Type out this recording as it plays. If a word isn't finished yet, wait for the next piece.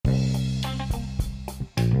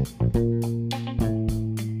Hi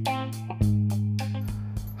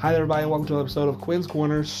there, everybody. Welcome to another episode of Quinn's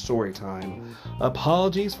Corner Storytime.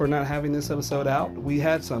 Apologies for not having this episode out. We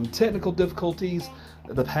had some technical difficulties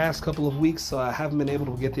the past couple of weeks, so I haven't been able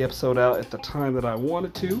to get the episode out at the time that I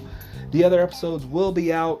wanted to. The other episodes will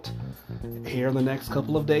be out here in the next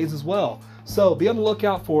couple of days as well. So be on the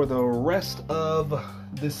lookout for the rest of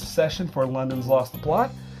this session for London's Lost the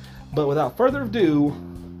Plot. But without further ado,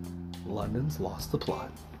 London's Lost the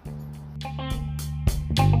Plot.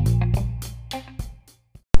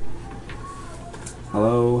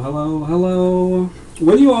 Hello.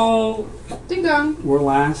 When you all Ding dong. were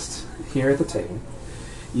last here at the table,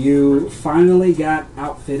 you finally got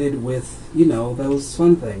outfitted with, those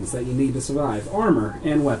fun things that you need to survive. Armor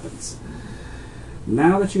and weapons.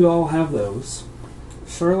 Now that you all have those,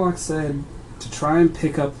 Sherlock said to try and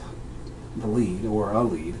pick up the lead, or a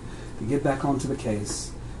lead, to get back onto the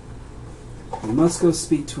case, you must go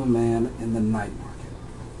speak to a man in the night market,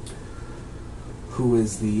 who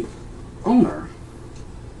is the owner,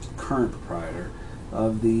 current proprietor,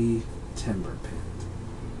 of the timber pit.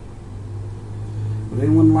 Would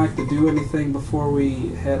anyone like to do anything before we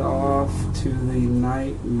head off to the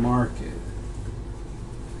night market?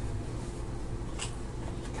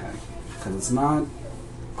 Okay, because it's not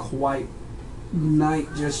quite night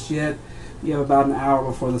just yet. You have about an hour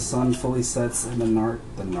before the sun fully sets and the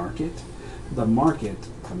market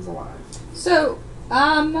comes alive. So,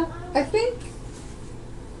 I think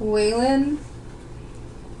Waylon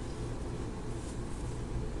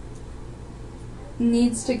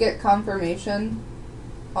needs to get confirmation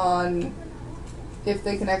on if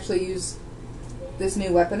they can actually use this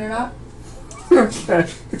new weapon or not. Okay.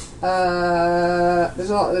 There's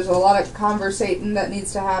a lot of conversating that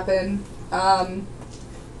needs to happen. I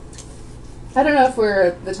don't know if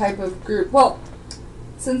we're the type of group. Well,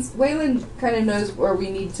 since Waylon kind of knows where we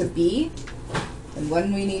need to be and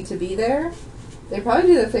when we need to be there, they probably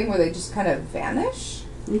do the thing where they just kind of vanish.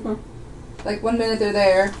 Okay. Like 1 minute they're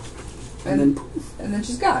there, And then poof. and then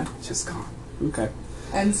she's gone. Just gone. Okay.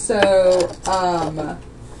 And so,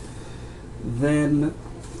 Then,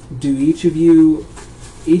 do each of you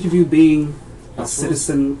being a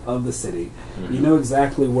citizen of the city, you know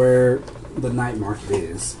exactly where the night market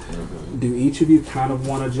is. Do each of you kind of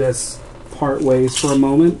want to just part ways for a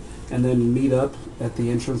moment and then meet up at the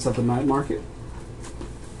entrance of the night market?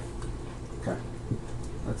 Okay.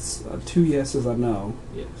 That's 2 yeses, I know.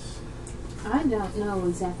 Yes. I don't know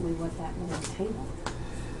exactly what that would entail.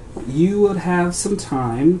 You would have some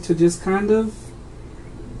time to just kind of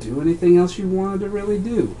do anything else you wanted to really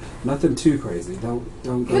do. Nothing too crazy. Don't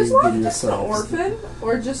go is getting Locke just an yourselves. orphan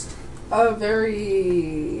or just a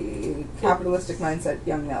very capitalistic mindset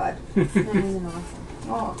young lad? No, he's an orphan.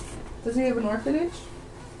 Oh, does he have an orphanage?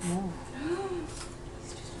 No.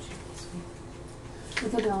 He's just a chicken.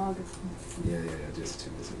 With a dog. Yeah, just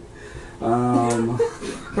too busy.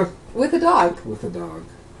 With a dog. With a dog.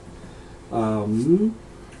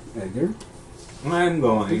 Edgar? I'm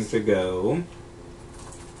going to go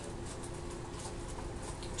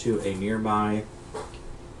to a nearby,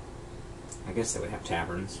 I guess they would have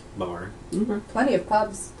taverns, bar. Okay. Plenty of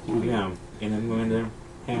pubs. Yeah, and I'm going to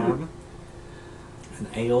have an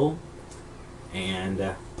ale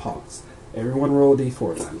and Pause. Everyone roll a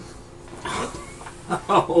d4 then.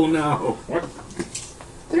 oh no,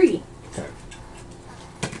 3. Okay.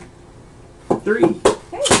 3.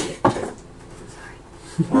 Hey.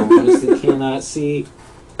 Obviously cannot see.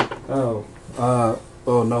 Oh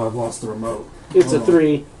no, I've lost the remote. It's a Oh.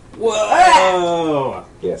 3. Whoa!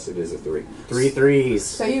 Yes, it is a 3. 3 threes.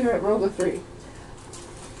 So you rolled a 3.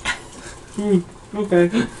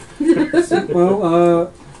 Okay.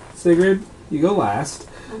 Well, Sigrid, you go last.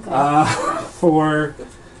 Okay. For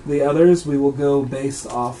the others, we will go based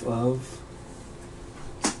off of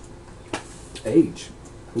age.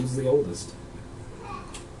 Who's the oldest?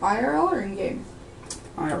 IRL or in game?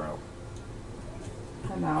 IRL.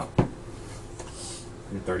 I'm out.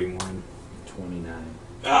 I'm 31. 29.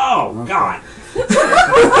 Oh, Okay. God!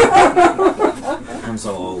 I'm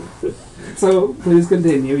so old. So, please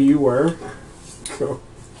continue. You were going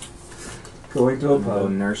to a I'm going to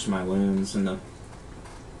pub. nurse my wounds in the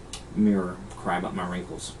mirror, cry about my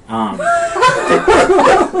wrinkles.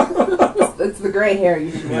 It's the gray hair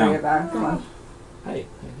you should worry Yeah. about. Come on. Hey,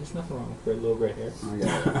 there's nothing wrong with a little gray hair. I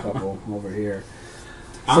got a couple over here.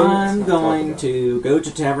 I'm let's talk going about to go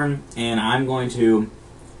to tavern, and I'm going to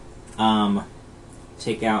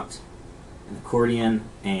take out an accordion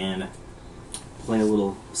and play a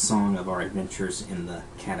little song of our adventures in the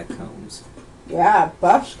catacombs. Yeah,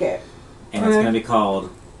 buffsket. And it's going to be called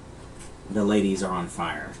The Ladies Are on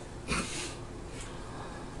Fire.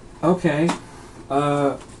 Okay.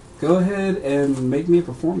 Go ahead and make me a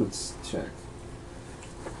performance check.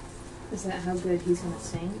 Is that how good he's gonna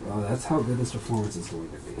sing? Oh, that's how good this performance is going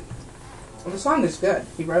to be. Well, the song is good.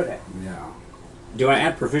 He wrote it. Yeah. Do I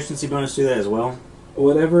add proficiency bonus to that as well?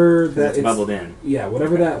 Whatever that That's it's- bubbled in. Yeah,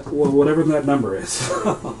 whatever that number is.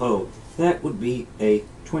 Oh, that would be a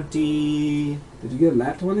 20. Did you get a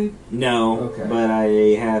nat 20? No, Okay. but I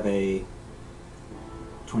have a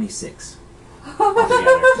 26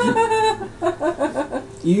 altogether.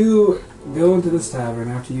 You go into this tavern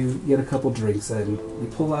after you get a couple drinks in.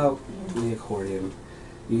 You pull out the accordion.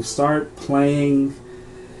 You start playing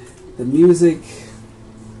the music.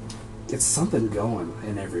 It's something going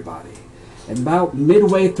in everybody. And about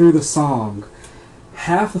midway through the song,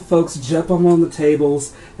 half the folks jump up on the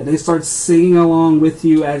tables and they start singing along with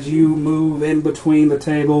you as you move in between the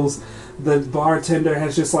tables. The bartender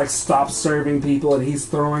has just like stopped serving people and he's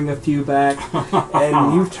throwing a few back.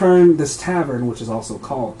 And you've turned this tavern, which is also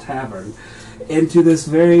called Tavern, into this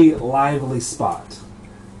very lively spot.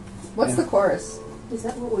 What's the chorus? Is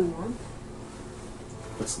that what we want?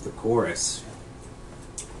 What's the chorus?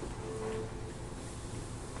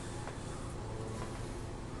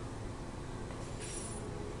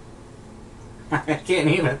 I can't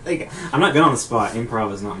even think. I'm not good on the spot.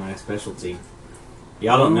 Improv is not my specialty.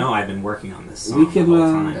 Y'all don't know I've been working on this song We can, the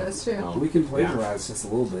whole time. That's true. We can plagiarize just a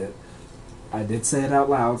little bit. I did say it out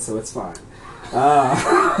loud, so it's fine.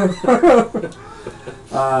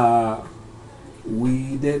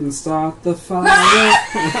 We didn't start the fire,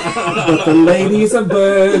 but the ladies are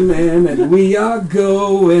burning and we are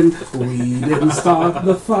going. We didn't start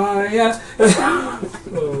the fire.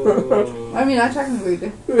 I mean, I technically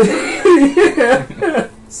do.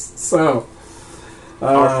 So,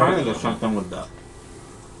 I was trying to do something with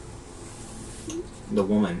the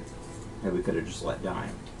woman that we could have just let die.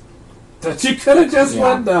 that you could have just Yeah.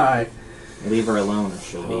 let die. Leave her alone, or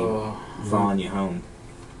she'll be following you home.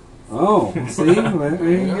 Oh, see, there you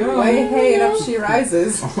go. Way hey, and up she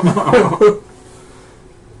rises. I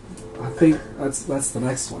think that's the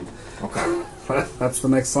next one. Okay. That's the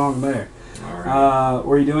next song there. All right.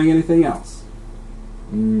 Were you doing anything else?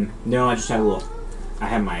 No, I just had a little. I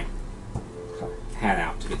had my hat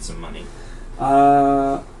out to get some money.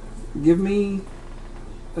 Give me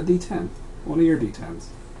a D10. One of your D10s.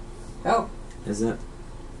 Oh, Is it?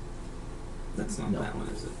 That's not No. that one,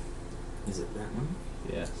 is it? Is it that one?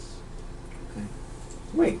 Yes.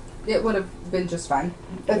 Wait. it would have been just fine.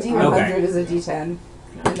 A D100 Okay. is a D10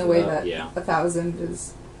 in the way that Yeah. 1,000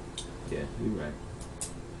 is. Yeah, you're right.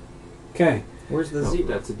 Okay, Where's the No, zero?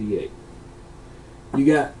 that's a D8. you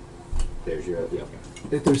got. There's your yeah.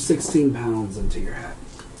 If there's 16 pounds into your hat.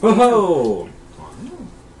 Oh!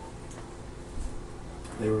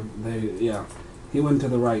 Yeah. He went to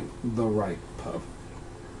the right pub.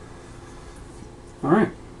 All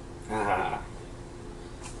right. Ah.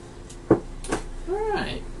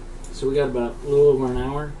 Alright. So we got about a little over an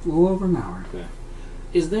hour. A little over an hour.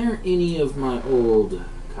 Is there any of my old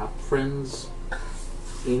cop friends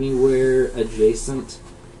anywhere adjacent?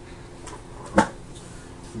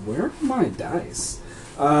 Where are my dice?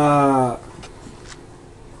 I'll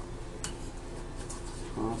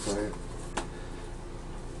play it.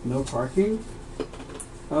 No parking?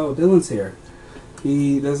 Oh, Dylan's here.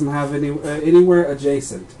 He doesn't have anywhere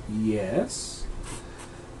adjacent. Yes.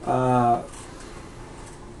 Hold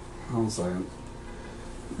on a second.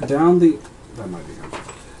 Down the... That might be him.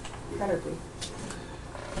 Better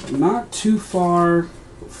be. Not too far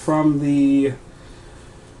from the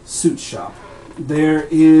suit shop, there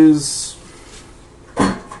is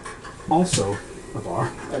also a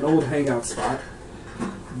bar, an old hangout spot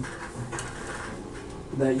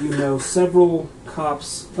that you know several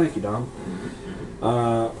cops. Thank you, Dom.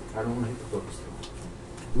 I don't want to hit the books.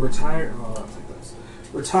 Retired. Oh, I'll take those.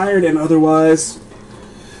 Retired and otherwise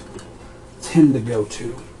tend to go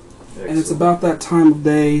to. And it's about that time of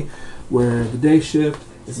day where the day shift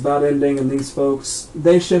is about ending, and these folks,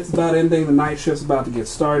 day shift's about ending, the night shift's about to get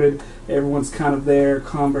started. Everyone's kind of there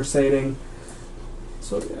conversating.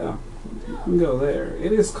 So yeah, you can go there.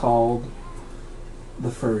 It is called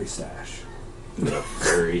the Furry Stash. The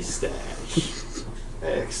furry stash.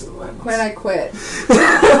 Excellent. When I quit.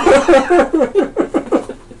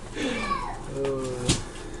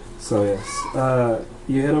 So yes,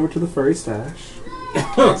 you head over to the Furry Stash.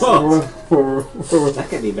 That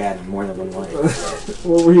could be bad in more than one way.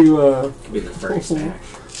 What were you Could be the first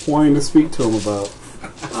stash. wanting to speak to him about?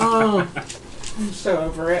 Oh, I'm so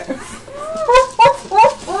over it.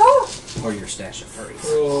 Or your stash of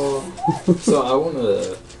furries. so I want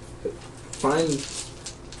to find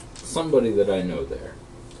somebody that I know there.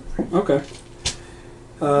 Okay.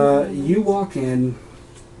 You walk in,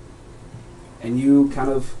 and you kind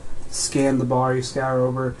of scan the bar. You scour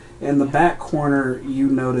over. In the back corner, you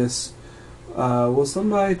notice. Will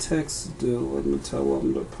somebody text Dylan to tell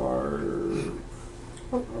him to park?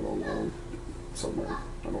 I don't know. Somewhere.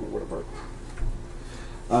 I don't know where to park.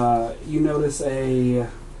 You notice a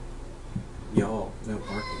Y'all, no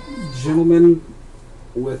parking. gentleman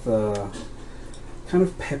with a kind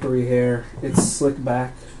of peppery hair. It's slicked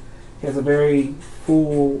back. He has a very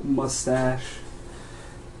full mustache.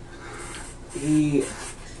 He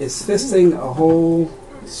is fisting a whole...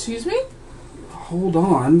 Excuse me? Hold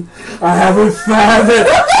on. I haven't found it.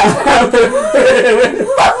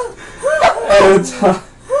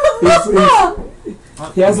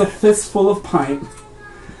 He has a fistful of pint.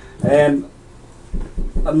 And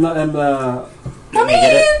Come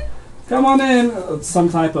in! come on in. Some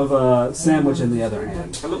type of sandwich in the other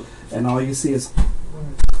hand. Hello. And all you see is...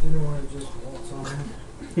 You don't want to just waltz on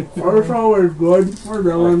in? Oh, it's always good. We're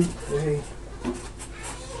going. Hey.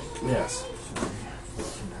 Yes.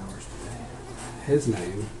 14 hours today. His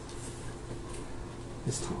name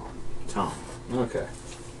is Tom. Tom. Okay.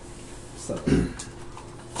 So,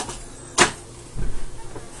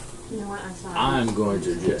 You know what? I saw. I'm going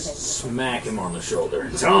to just smack him on the shoulder.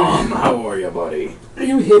 Tom, how are you, buddy?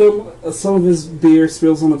 you hit him. Some of his beer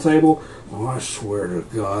spills on the table. Oh, I swear to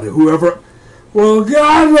God, whoever... Well,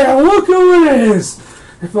 goddamn, look who it is!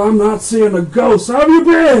 If I'm not seeing a ghost, how have you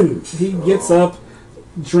been? He gets up,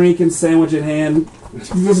 drink and sandwich in hand,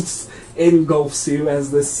 just engulfs you as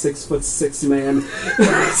this 6'6" man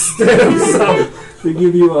stands up to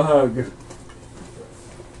give you a hug.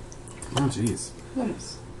 Oh, jeez.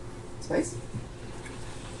 Goodness. Spice?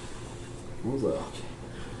 What's up?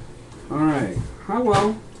 Alright. How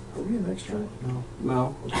well? Are we an extra? No.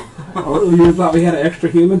 No. Oh, you thought we had an extra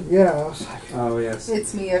human? Yeah, I was like, Oh, yes.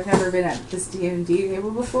 It's me. I've never been at this D&D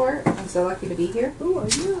table before. I'm so lucky to be here. who are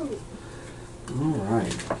you?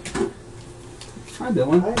 Alright. Hi,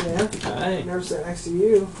 Dylan. Hi, man. Hi. Never sat next to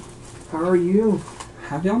you. How are you?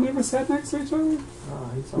 Have y'all never sat next to each other?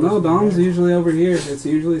 Oh, he's always No, been Dom's there. usually over here. It's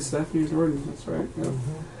usually Stephanie Jordan. That's right. Yeah. Mhm.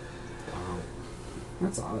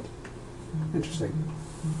 That's odd. Interesting.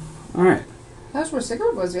 Alright. That's where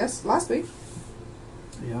Sigurd was, yes, last week.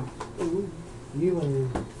 Yeah. Ooh, you and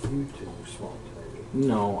you two were small maybe.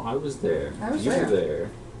 No, I was there. I was you there. were there.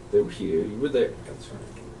 They were here. You were there. That's right.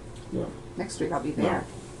 Yeah. Next week I'll be there.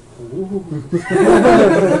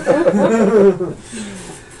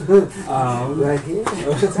 Right here.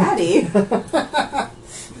 Daddy!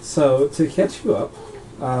 So to catch you up,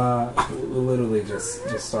 we literally just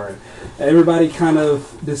started. Everybody kind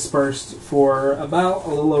of dispersed for about a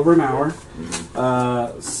little over an hour.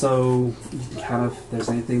 So kind of, if there's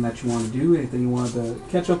anything that you want to do, anything you wanted to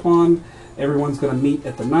catch up on, everyone's going to meet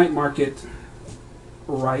at the night market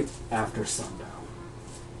right after sundown.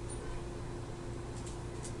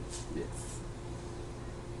 Yes.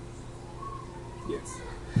 Yes.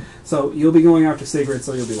 So you'll be going after Sigrid,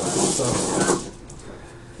 so you'll be last. So.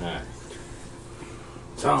 Alright.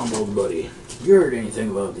 Tom, old buddy, you heard anything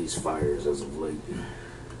about these fires as of late?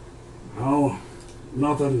 Oh,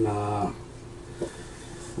 nothing. Got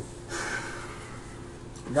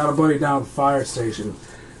a buddy down at the fire station.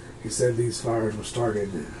 He said these fires were started.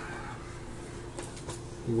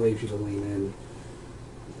 He waves you to lean in.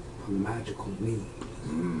 A magical means.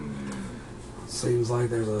 Seems like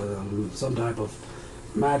there's some type of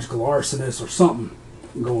magical arsonist or something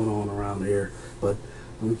going on around here. But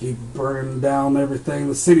we keep burning down everything.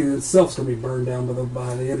 The city itself's gonna be burned down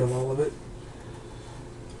by the end of all of it.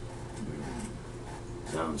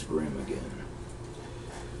 Sounds grim again.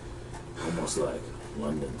 Almost like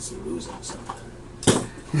London's losing something.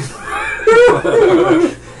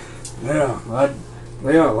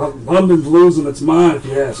 London's losing its mind, if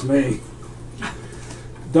you ask me.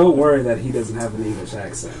 Don't worry that he doesn't have an English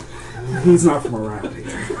accent. He's not from around here.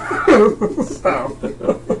 So,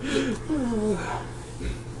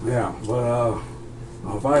 yeah, but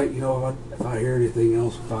if I hear anything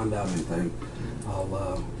else, find out anything,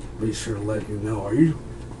 I'll be sure to let you know. Are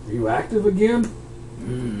you active again?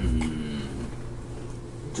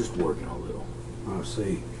 Just working a little. I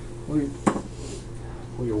see. What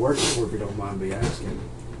are you working for, if you don't mind me asking?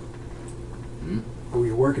 Who are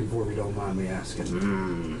you working for, if you don't mind me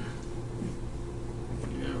asking?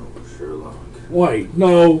 Sherlock. Wait,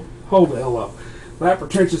 no. Hold the hell up. That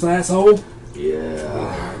pretentious asshole?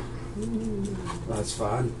 Yeah. That's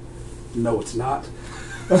fine. No, it's not.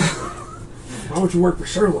 Why would you work for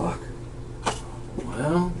Sherlock?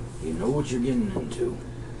 Well, you know what you're getting into.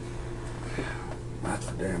 That's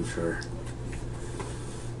for damn sure.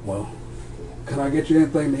 Well, Can I get you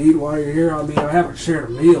anything to eat while you're here? I mean, I haven't shared a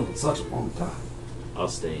meal in such a long time. I'll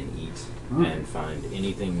stay and eat Oh. and find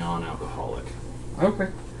anything non-alcoholic. Okay.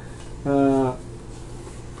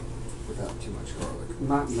 Without too much garlic.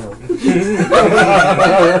 Not milk.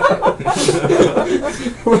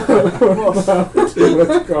 Too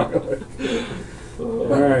much garlic.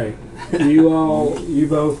 Alright. You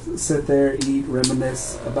both sit there, eat,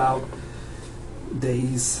 reminisce about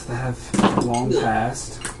days that have long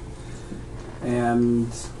passed.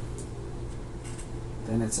 And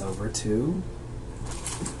then it's over to...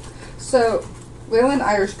 So, Waylon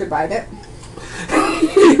Irish goodbye'd it.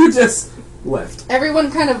 You just left.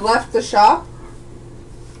 Everyone kind of left the shop,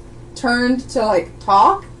 turned to, like,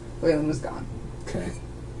 talk. Waylon was gone. Okay.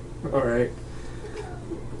 Alright.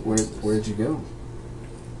 Where'd you go?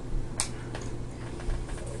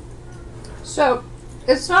 So,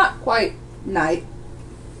 it's not quite night.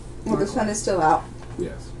 Well, the sun is still out.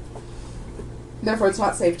 Yes. Therefore, it's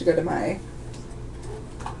not safe to go to my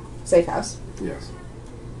safe house. Yes.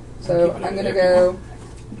 So, Keep it I'm over going to there if you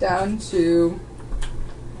go down to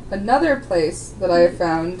another place that I have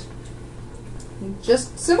found.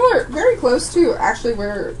 Just similar, very close to actually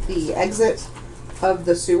where the exit of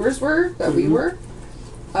the sewers were, that we were.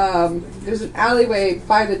 There's an alleyway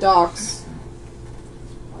by the docks.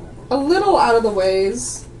 A little out of the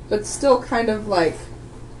ways, but still kind of like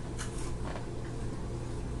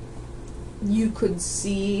you could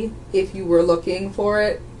see if you were looking for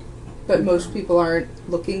it, but most people aren't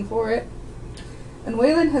looking for it. And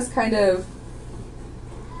Waylon has kind of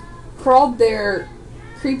crawled their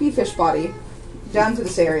creepy fish body down to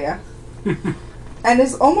this area and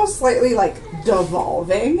is almost slightly like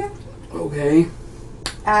devolving Okay.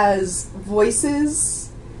 as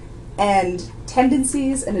voices and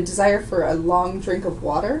tendencies and a desire for a long drink of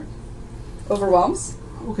water overwhelms.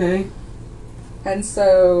 Okay. And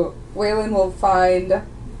so Waylon will find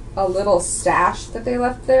a little stash that they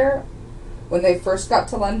left there when they first got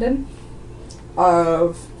to London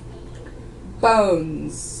of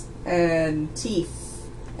bones and teeth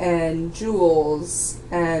and jewels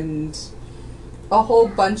and a whole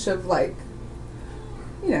bunch of, like,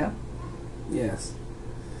 you know, Yes.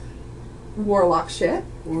 warlock shit.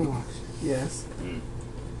 Warlocks. Yes.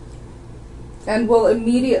 And will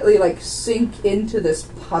immediately, like, sink into this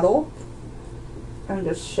puddle and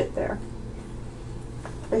just shit there.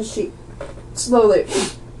 As she slowly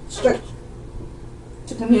starts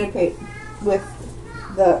to communicate with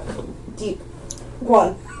the deep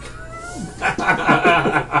one.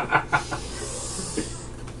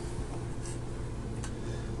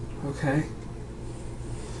 Okay.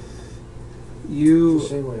 It's You a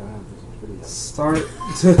shame we don't have this on video. start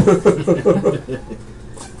to...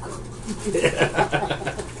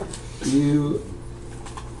 You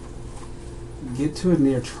get to a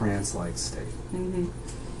near trance-like state. Mm-hmm.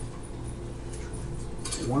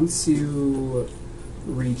 Once you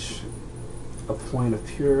reach a point of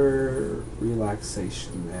pure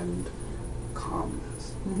relaxation and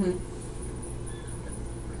calmness, Mm-hmm.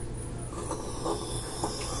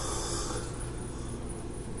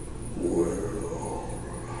 Well,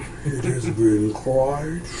 it has been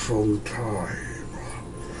quite some time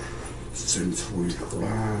since we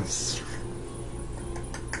last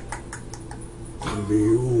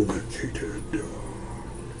communicated.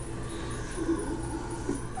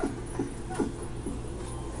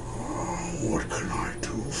 What can I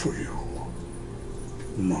do for you,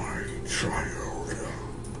 my child?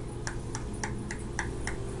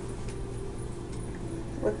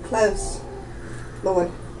 We're close,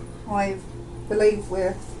 Lord. I believe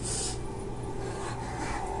we're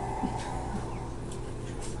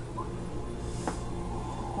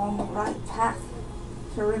on the right path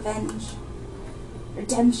to revenge,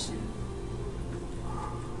 redemption.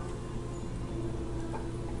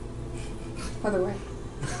 Other way.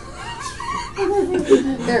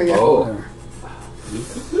 There we go. Oh. There.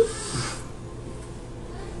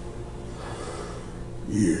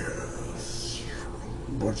 Yes,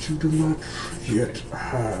 but you do not yet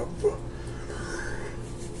have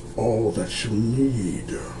all that you need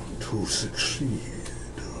to succeed.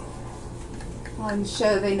 I'm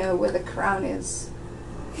sure they know where the crown is.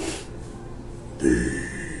 They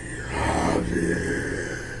have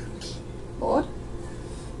it. Lord?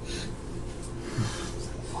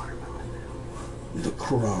 The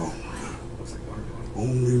crown,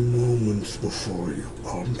 only moments before you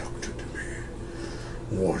contacted me,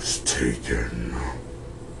 was taken.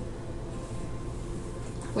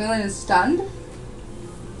 Waylon is stunned.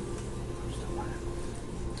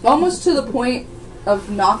 Almost to the point of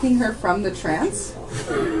knocking her from the trance.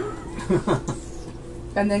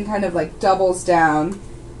 And then kind of like doubles down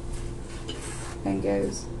plan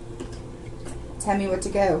goes. Tell me what to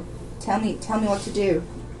go. Tell me what to do.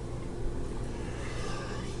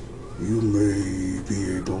 You may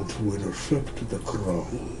be able to intercept the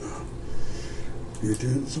crown. It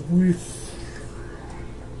is with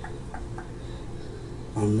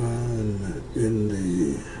a man in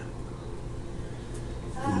the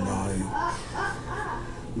night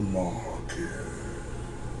market.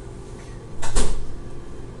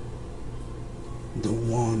 The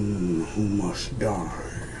one who must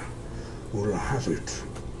die will have it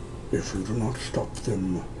if you do not stop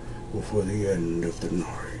them before the end of the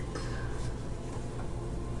night.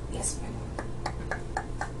 Yes, my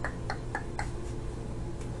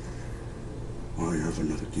lord. I have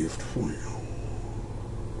another gift for you.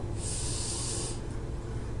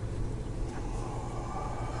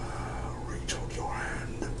 Reach out your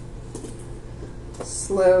hand.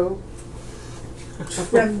 Slow,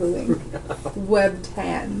 trembling, webbed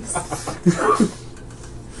hands.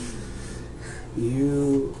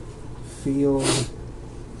 You feel a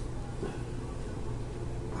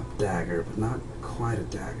dagger, but not quite a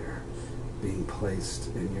dagger, being placed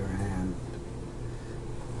in your hand.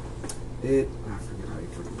 I forget how you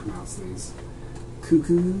freaking pronounce these.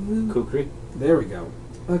 Cuckoo? Kukri? There we go.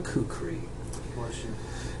 A kukri.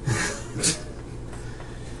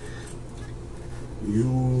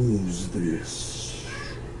 Use this,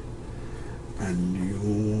 and you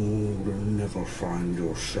will never find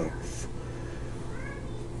yourself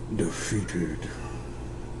defeated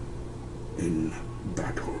in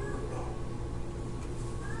battle.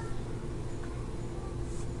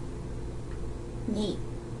 Neat.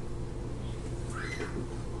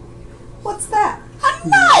 What's that? A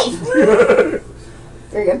knife!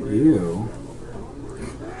 Very good. You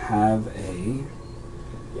have a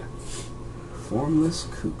formless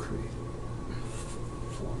kukri.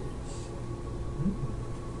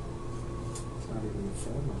 It's not even the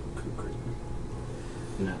form of kukri.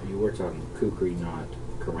 No, you were talking Kukri, not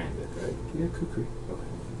Karambit, right? Yeah, kukri. Okay.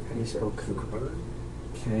 How do you spell kukri?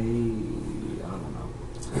 K. I don't know.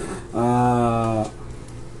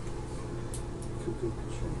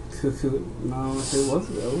 Cuckoo. No, if it was.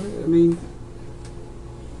 I mean.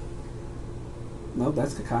 No,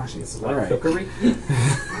 that's Kakashi's. All Like right. Kukri?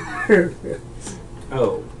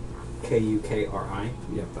 Oh. Kukri?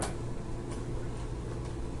 Yep, that.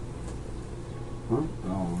 Huh?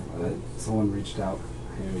 Oh, someone reached out.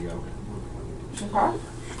 Here we go. Okay.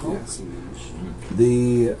 Yes.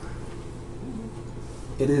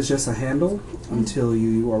 It is just a handle until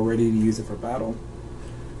you are ready to use it for battle,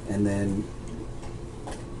 and then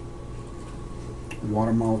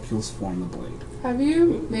water molecules form the blade. Have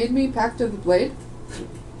you made me Pact of the Blade?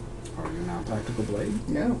 Are you now packed of the blade?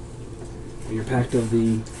 No. You're packed of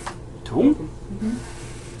the tome?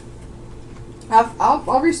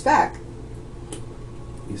 I'll respec.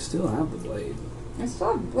 You still have the blade. I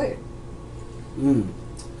still have the blade.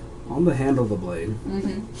 On the handle of the blade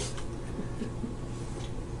Mm-hmm.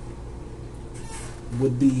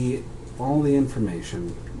 would be all the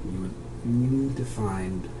information you would need to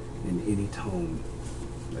find in any tome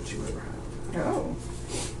that you ever have. Oh.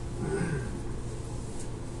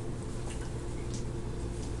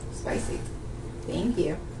 Spicy. Thank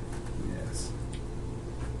you. Yes.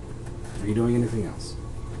 Are you doing anything else?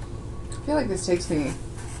 I feel like this takes me...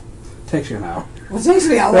 Takes you an hour. Well, it takes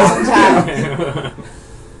me a long time.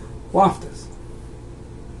 Loftus.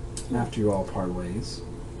 After you all part ways,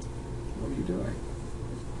 what are you doing?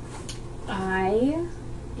 I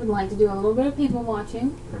would like to do a little bit of people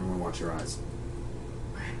watching. Everyone watch your eyes.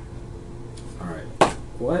 Alright.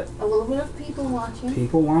 What? A little bit of people watching.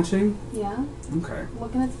 People watching? Yeah. Okay.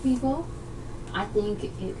 Looking at the people. I think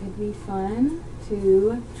it could be fun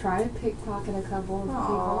to try to pickpocket a couple of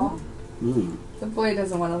Aw. Mm. The boy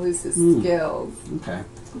doesn't want to lose his Mm. skills. Okay.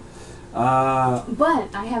 people.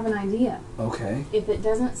 But I have an idea. Okay. If it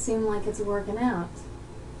doesn't seem like it's working out,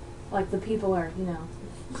 like the people are,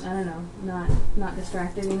 I don't know, not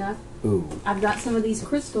distracted enough. Ooh. I've got some of these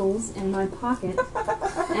crystals in my pocket,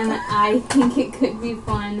 and I think it could be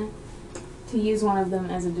fun to use one of them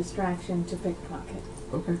as a distraction to pickpocket.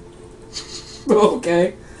 Okay.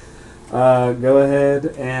 Okay. Go ahead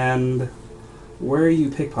and... Where are you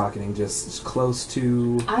pickpocketing? Just close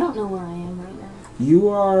to... I don't know where I am right now. You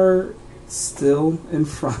are still in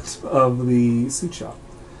front of the suit shop.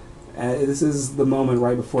 This is the moment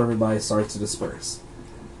right before everybody starts to disperse.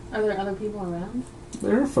 Are there other people around?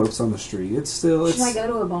 There are folks on the street. It's still... Should I go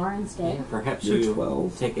to a bar and stay? Yeah, perhaps You're you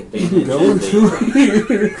 12. take You advantage go of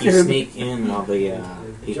into... you sneak in while the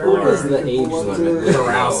people What is are the age limit?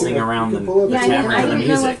 carousing around the Yeah, tavern I for the didn't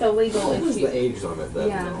know what music. the legal What is issue. the age limit then?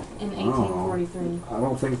 Yeah, in Oh. 43. I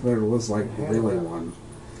don't think there was like really one.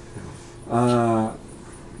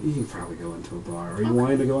 You can probably go into a bar. Are you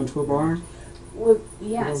wanting to go into a bar? Well,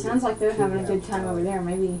 yeah, it sounds like they're having a good time over there.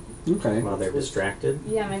 Maybe, Okay. While they're distracted.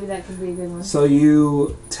 yeah, maybe that could be a good one. So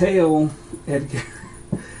you tail Edgar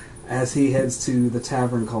as he heads to the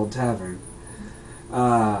tavern called Tavern.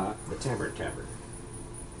 The tavern.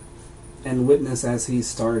 And witness as he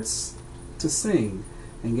starts to sing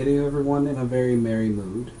and getting everyone in a very merry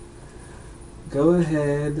mood. Go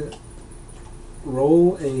ahead,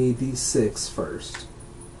 roll a d6 first.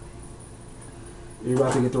 You're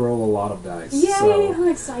about to get to roll a lot of dice. Yay! So. I'm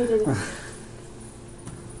excited.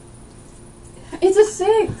 It's a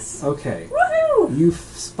 6. Okay. Woohoo! You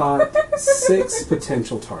spot 6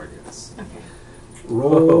 potential targets. Okay.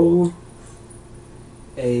 Roll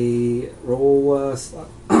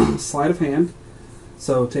sleight of hand.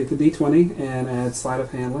 So take the d20 and add sleight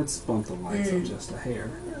of hand. Let's bump the lights up just a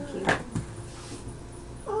hair.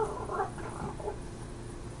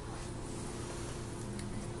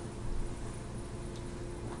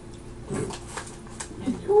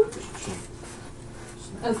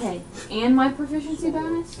 Okay, and my proficiency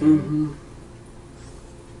bonus? Mm-hmm.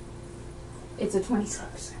 It's a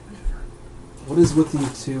 26. What is with you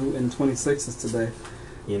 2 and 26s today?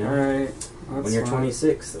 You know, Alright. when you're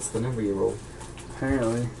 26, that's the number you roll.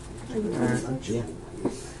 Apparently. Are you Alright.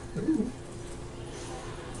 26? Yeah.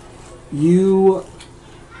 You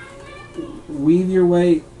weave your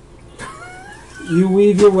way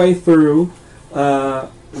through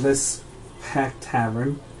this packed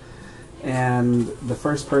tavern, and the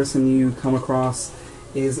first person you come across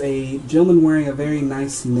is a gentleman wearing a very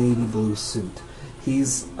nice navy blue suit.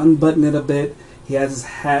 He's unbuttoned it a bit. He has his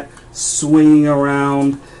hat swinging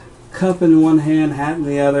around, cup in one hand, hat in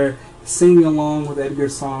the other, singing along with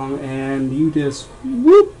Edgar's song, and you just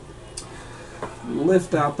whoop,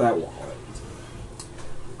 lift out that wallet.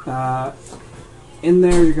 In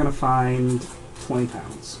there, you're going to find 20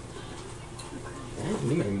 pounds. Yeah,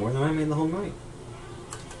 you made more than I made the whole night.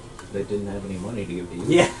 They didn't have any money to give to you.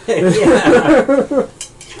 Yeah. Yeah.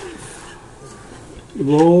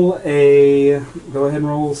 Go ahead and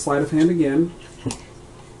roll sleight of hand again.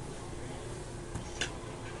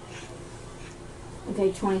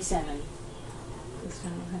 Okay, 27. This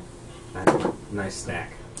time I'll have... Nice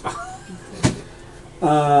stack.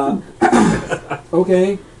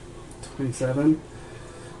 Okay, 27.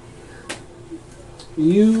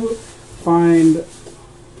 You find,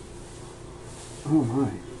 oh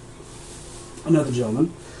my, another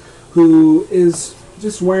gentleman who is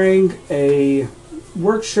just wearing a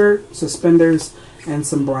work shirt, suspenders, and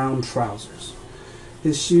some brown trousers.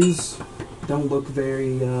 His shoes don't look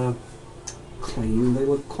very clean. They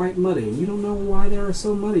look quite muddy. You don't know why they are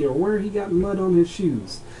so muddy or where he got mud on his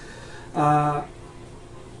shoes. And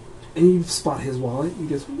you spot his wallet. You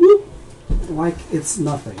just whoop, like it's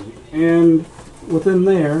nothing. And within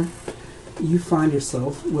there, you find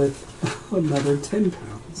yourself with another 10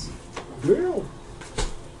 pounds. Girl.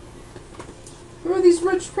 Who are these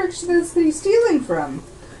rich pricks that he's stealing from?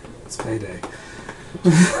 It's payday.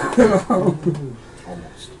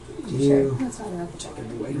 Almost. You, That's why they're up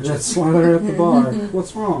there. that's why they're at the bar.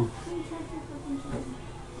 What's wrong?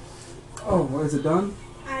 Oh, is it done?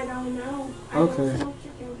 I don't know. Okay.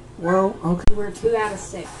 Well, okay. We're 2 out of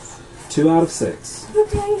 6. 2 out of 6.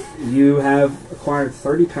 Okay. You have acquired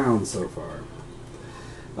 30 pounds so far.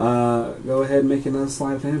 Go ahead and make another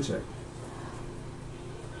sleight of hand check.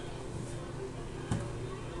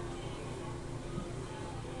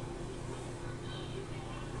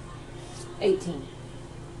 $18.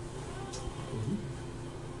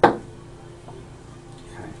 Okay.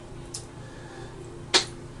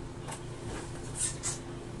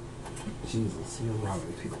 Jesus, you're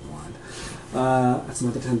robbing people blind. That's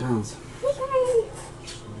another 10 pounds.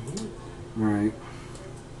 Alright.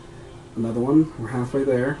 Another one. We're halfway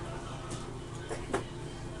there.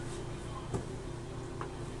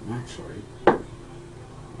 Actually.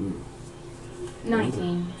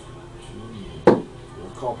 19.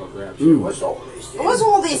 Culprit grabs Mm. you. What's all this? What's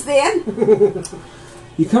all this then?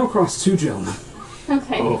 You come across 2 gentlemen.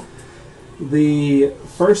 Okay. Oh. The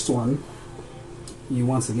first one, you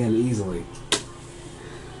once again easily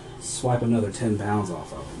swipe another 10 pounds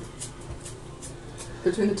off of him.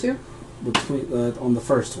 Between the two? On the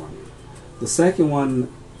first one. The second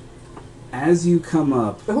one, as you come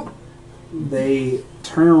up, Oh. they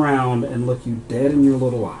turn around and look you dead in your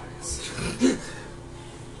little eyes.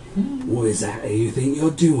 What is that you think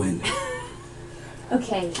you're doing?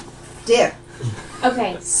 Okay. Dip.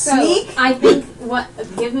 Okay, so Sneak? I think what.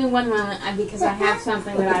 Give me one moment because I have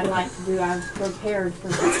something that I'd like to do. I've prepared for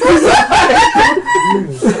this.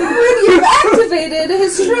 You've activated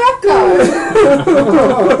his trap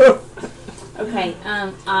card. Okay,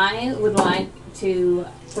 I would like to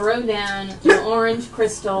throw down an orange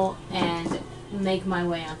crystal and make my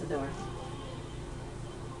way out the door.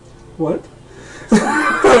 What?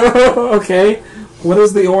 Okay. What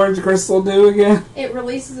does the orange crystal do again? It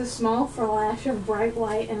releases a small flash of bright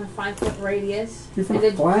light in a 5-foot radius. You're from and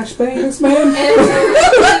a, flashbang this man?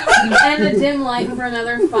 and a dim light for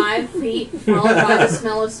another 5 feet, followed by the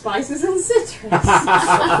smell of spices and citrus.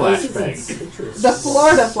 Flashbang. The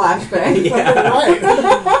Florida flashbang.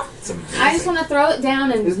 Yeah. It's amazing. I just want to throw it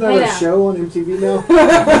down and Isn't head that a out. show on MTV now?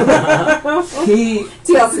 He,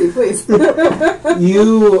 TLC, please.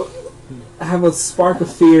 you have a spark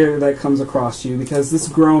of fear that comes across you because this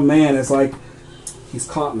grown man is like, he's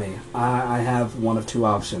caught me. I have one of two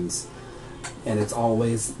options. And it's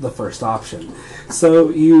always the first option. So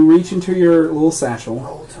you reach into your little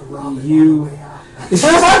satchel. You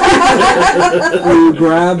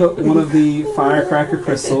grab one of the firecracker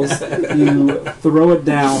crystals. You throw it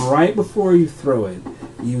down. Right before you throw it,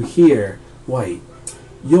 you hear, "Wait,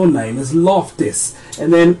 your name is Loftus."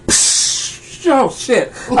 And then, oh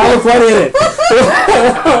shit! I was right in it.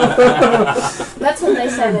 That's what they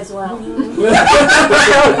said as well.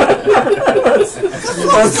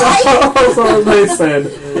 That's what they said.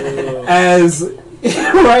 As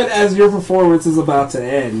right as your performance is about to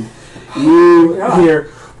end, you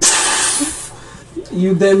hear.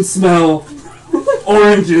 You then smell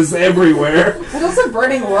oranges everywhere, And also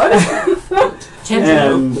burning wood.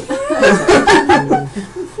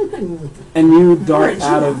 and you dart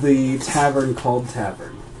out of the tavern called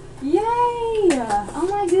Tavern. Yay! Oh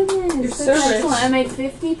my goodness. You're That's so rich. excellent. I made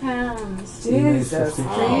 50 pounds. You made Jesus, 50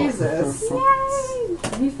 Jesus.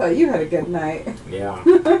 Yay! You thought you had a good night. Yeah.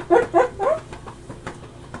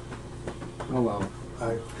 Hello.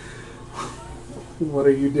 I What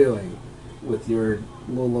are you doing with your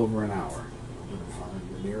little over an hour? I'm going to find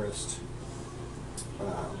the nearest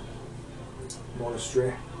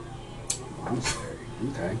monastery. Monastery.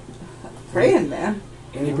 Okay. Praying, man.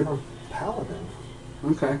 Any I'm a paladin.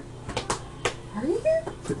 okay. Are you?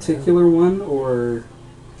 Particular one or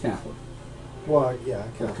Catholic? Well, yeah,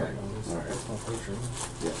 Catholic. Okay. That's, All right. that's my patron.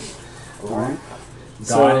 All right.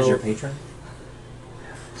 God is your patron?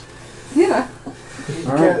 Yeah. He's,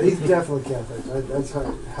 All right. he's definitely Catholic. That's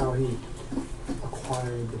how he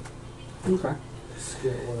acquired the Okay.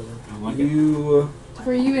 skill, whatever. I like it. You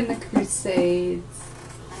Were you in the Crusades?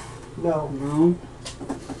 No, no.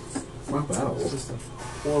 It's not that it's old. just a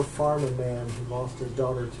poor farming man who lost his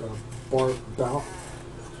daughter to a Babadook.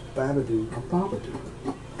 A Babadook.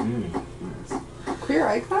 Mm. Nice. Queer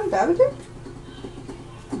icon, Babadook?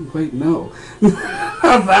 Wait, no.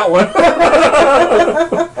 Not that one.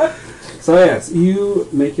 So yes, you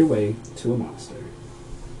make your way to a monastery.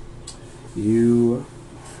 You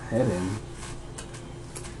head in.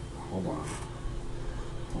 Hold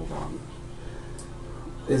on.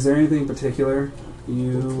 Is there anything particular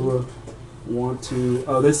you want to...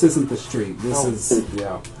 Oh, this isn't the street. This is...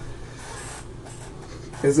 Yeah.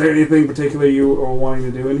 Is there anything particular you are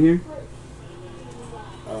wanting to do in here?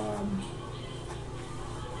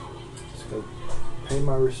 Let's go pay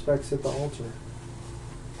my respects at the altar.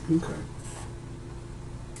 Okay.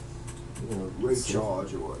 You know,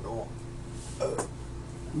 recharge or whatnot. Okay.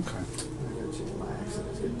 I gotta change my accent.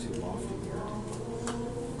 It's getting too lofty here.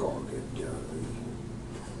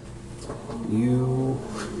 You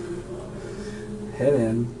head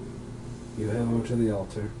in. You head over to the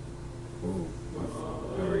altar. Ooh,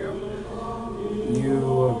 there we go.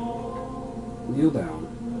 You kneel down.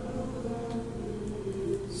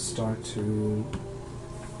 Start to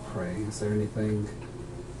pray. Is there anything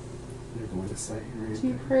you're going to say? Or Do you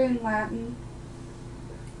anything? pray in Latin?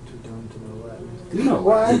 Too dumb to know Latin. You know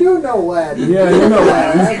Well, I Latin. do know Latin. Yeah, you know I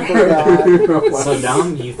Latin. forgot. You know So Latin.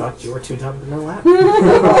 dumb, you thought you were too dumb to know Latin? No,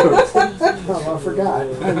 I forgot.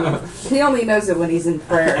 He only knows it when he's in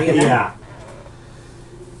prayer, you know? Yeah.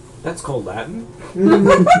 That's called Latin.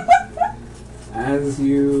 As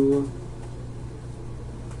you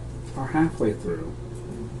are halfway through,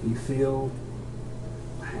 you feel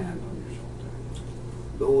a hand on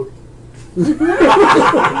your shoulder. Lord.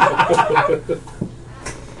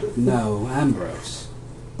 No, Ambrose.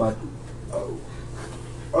 But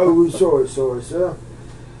Oh, sorry, sir.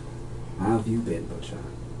 how have you been, Butcher?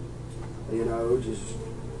 You know, just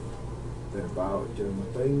been about doing my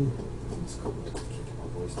thing. It's cool to keep my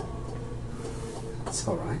voice down. It's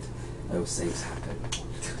alright. Those things happen.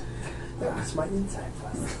 That's my inside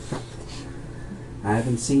voice. I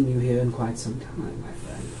haven't seen you here in quite some time, my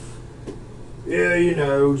friend. Yeah, you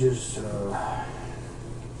know, just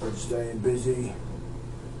been staying busy.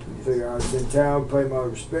 Figure I was in town, pay my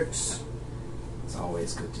respects. It's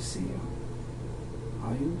always good to see you.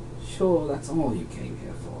 Are you sure that's all you came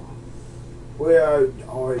here for? Well,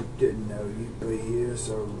 I didn't know you'd be here,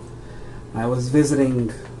 so I was visiting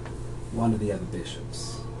one of the other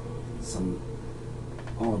bishops. Some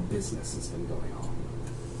odd business has been going on.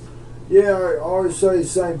 yeah, I always say the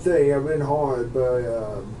same thing. I've been hired by,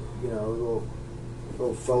 you know, a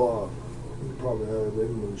little fella. You probably heard of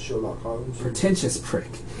him, Sherlock Holmes. Pretentious prick.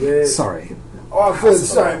 Yeah. Sorry. Oh, I feel the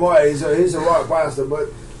same way. He's a right bastard, but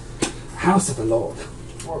House of the Lord.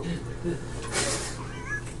 what?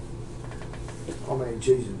 I mean,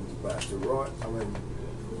 Jesus was a bastard, right? I mean,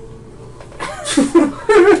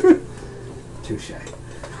 Touche.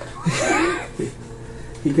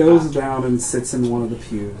 He goes down and sits in one of the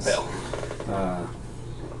pews.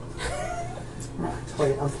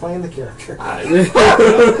 Right. I'm playing the character.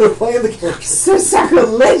 Well, Playing the character. So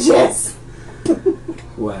sacrilegious!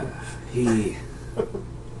 he...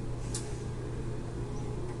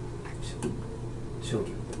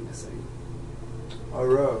 Children have been missing.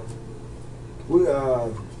 Alright.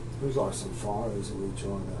 There's like some fires that we're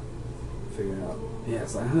trying to figure out.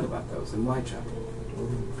 Yes, I heard about those in Whitechapel.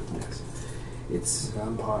 Yes. It's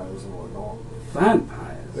Vampires and whatnot.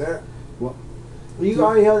 vampires. Yeah. What? You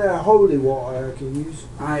got any of that holy water I can use?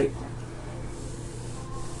 I...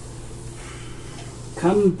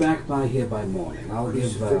 Come back by here by morning. I'll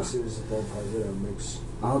give Crucifixes, vampires, yeah, mix.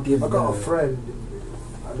 I'll give I got a friend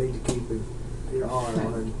I need to keep an eye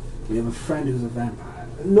on. You have a friend who's a vampire.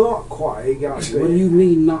 And not quite, he got bit. What do you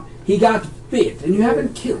mean not? He got bit and you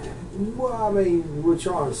haven't killed him. Well, I mean, we're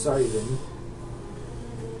trying to save him.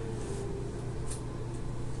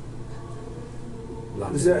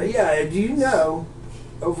 Is there, yeah, do you know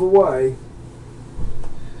of a way?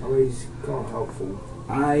 I mean, he's kind of helpful.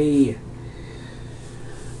 I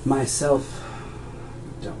myself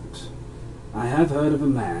don't. I have heard of a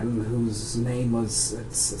man whose name was,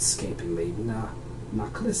 it's escaping me, Knack,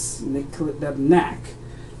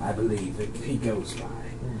 I believe he goes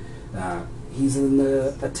by. He's in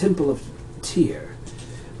a temple of Tyr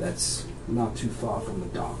that's not too far from the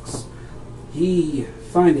docks.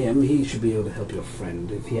 Find him, he should be able to help your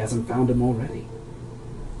friend if he hasn't found him already.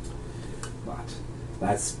 But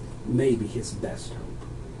that's maybe his best hope.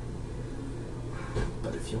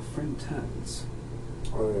 But if your friend turns,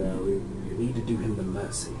 Oh yeah, you need to do him the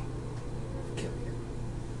mercy of killing him.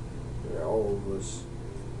 yeah, all of us.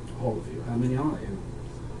 All of you. How many are you?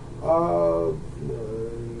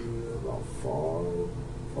 About five.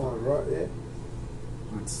 Five, right there.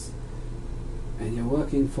 And you're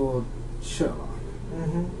working for Sherlock.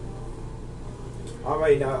 Mm-hmm. I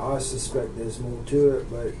mean, I suspect there's more to it,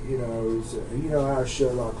 but you know how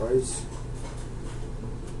Sherlock is.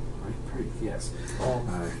 Right? Pretty, yes.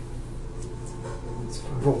 That's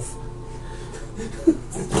fine. Both.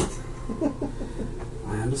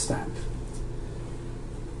 I understand.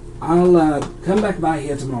 I'll come back by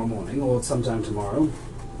here tomorrow morning or sometime tomorrow.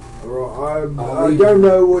 Right, I don't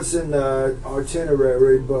know what's in the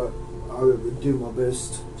itinerary, but I will do my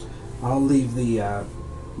best. I'll leave the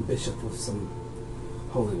bishop with some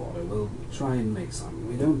holy water. We'll try and make some.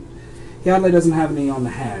 He hardly doesn't have any on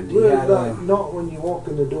the hand. He had, Not when you walk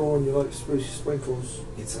in the door and you like sprinkles.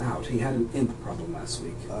 it's out. He had an imp problem last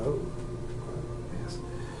week. Oh. Yes.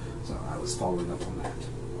 So I was following up on that.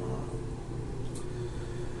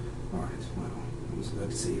 All right. Well, it was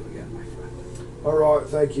good to see you again, my friend. All right,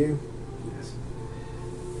 thank you. Yes.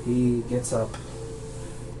 He gets up.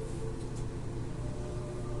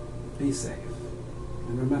 Be safe.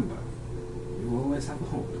 And remember, you will always have a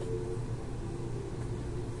home.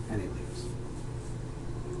 And he leaves.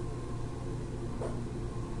 Do you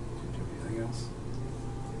do anything else?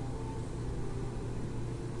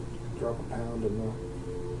 Drop a pound in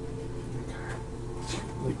Okay.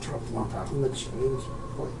 We dropped £1. the change.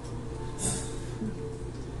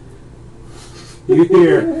 You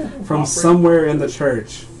hear from somewhere in the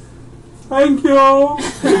church, "Thank you!"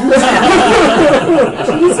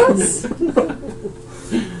 Jesus?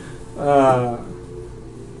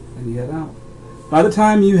 And you head out. By the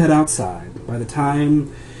time you head outside, by the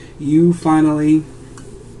time you finally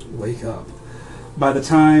wake up, by the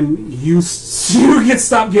time you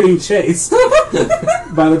stop getting chased,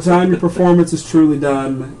 by the time your performance is truly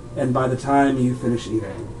done, and by the time you finish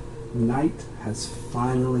eating, night has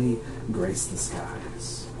finally graced the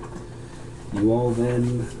skies. You all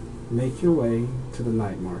then make your way to the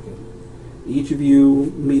night market. Each of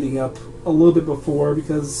you meeting up a little bit before,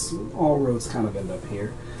 because all roads kind of end up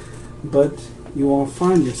here. But you all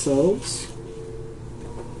find yourselves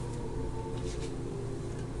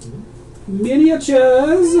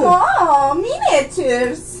miniatures. Oh,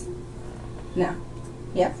 miniatures. No.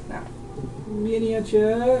 Yes. No.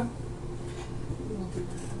 Miniature.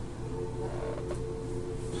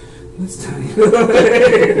 Let's tell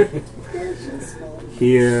you.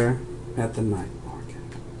 Here at the night market,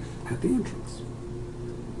 at the entrance.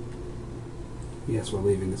 Yes, we're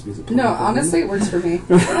leaving this music. No, honestly, it works for me.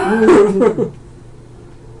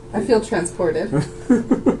 I feel transported.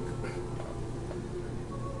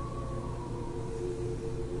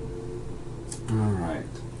 All right.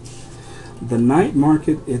 The night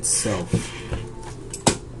market itself.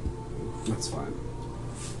 That's fine.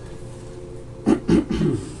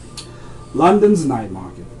 London's night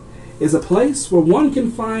market is a place where one can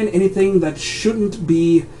find anything that shouldn't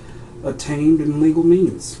be attained in legal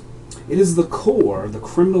means. It is the core of the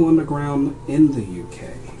criminal underground in the UK.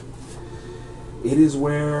 It is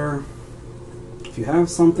where, if you have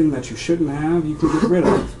something that you shouldn't have, you can get rid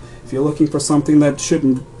of. If you're looking for something that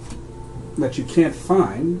you can't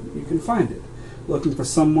find, you can find it. Looking for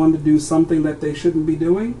someone to do something that they shouldn't be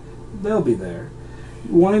doing, they'll be there.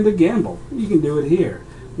 Wanting to gamble, you can do it here.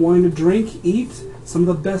 Wanting to drink, eat, some of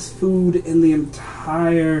the best food in the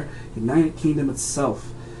entire United Kingdom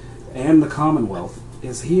itself and the Commonwealth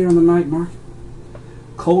is here in the night market.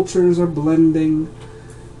 Cultures are blending.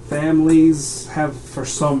 Families have, for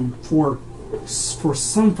some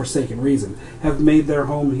forsaken reason, have made their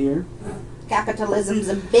home here. Capitalism's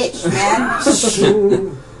a bitch,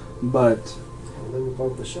 man. But I live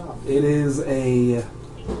above the shop. it is a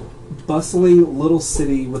bustling little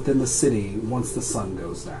city within the city once the sun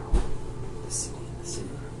goes down. The city.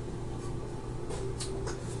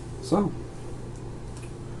 So,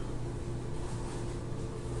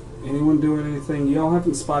 anyone doing anything? Y'all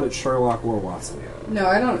haven't spotted Sherlock or Watson yet. No,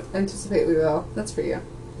 I don't anticipate we will. That's for you.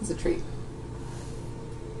 It's a treat.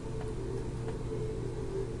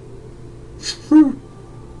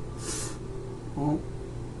 Well,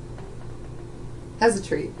 As a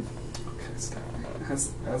treat. okay, Scott.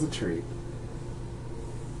 As a treat.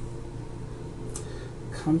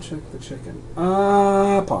 Come check the chicken.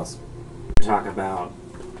 Pause. Talk about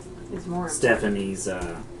It's more. Stephanie's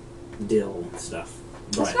dill stuff.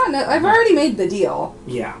 But, It's not. I've already made the deal.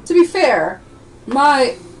 yeah. To be fair,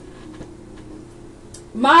 my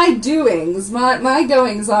doings, my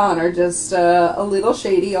goings on are just a little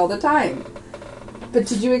shady all the time. But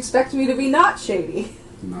did you expect me to be not shady?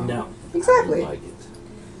 No. Exactly. I like it.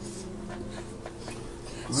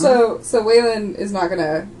 So Waylon is not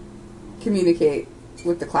gonna communicate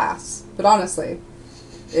with the class. But honestly,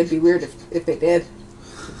 it'd be weird if they did.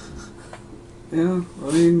 Yeah,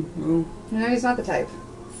 I mean, well, No, he's not the type.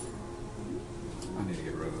 I need to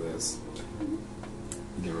get rid of this.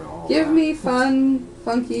 Get rid of all Give that. me fun,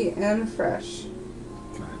 funky, and fresh.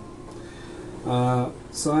 Okay.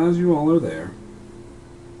 So as you all are there,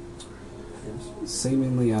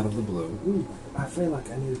 seemingly out of the blue, Ooh, I feel like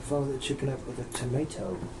I need to follow the chicken up with a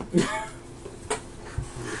tomato.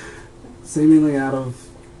 seemingly out of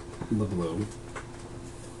the blue.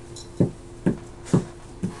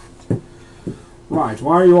 Right,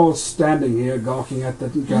 why are you all standing here gawking at the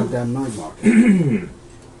goddamn night market?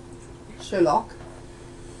 Sherlock.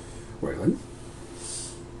 Waylon,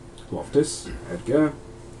 Loftus, Edgar.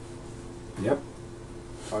 Yep.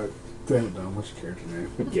 Damn it, Don, what's your character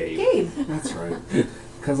name? Gabe. Gabe. That's right.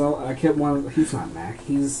 Because I kept wanting. He's not Mac.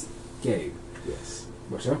 He's Gabe. Yes.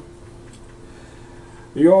 Whatcha?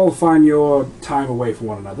 You all find your time away from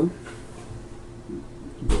one another.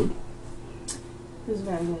 Good. It was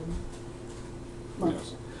very good.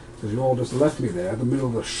 Yes. Because you all just left me there in the middle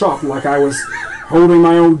of the shop like I was holding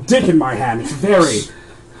my own dick in my hand. It's very.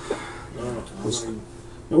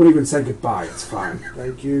 No one even said goodbye. It's fine.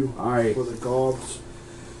 Thank you I. for the gobs.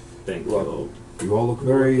 Thank you. You all look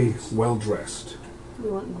very well dressed. We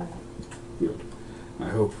went by. Good. I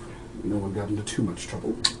hope no one got into too much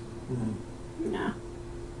trouble. Nah.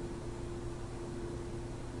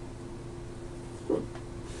 Good.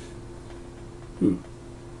 Did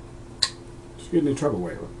you get any trouble,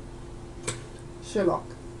 Waylon? Sherlock.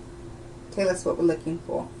 Tell us what we're looking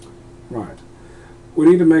for. Right. We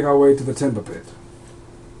need to make our way to the timber pit.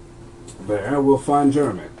 There we'll find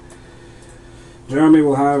Jeremy. Jeremy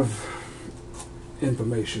will have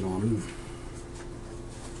information on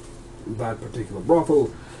that particular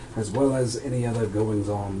brothel, as well as any other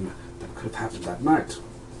goings-on that could have happened that night.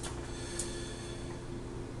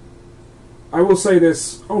 I will say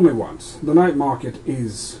this only once. The night market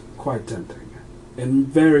is quite tempting in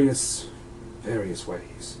various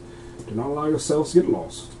ways. Do not allow yourselves to get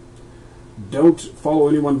lost. don't follow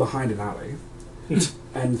anyone behind an alley.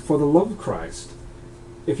 And for the love of Christ,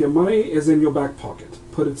 if your money is in your back pocket,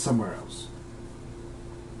 put it somewhere else.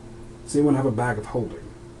 Does anyone have a bag of holding?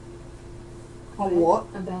 On what?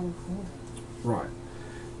 A bag of holding. Right.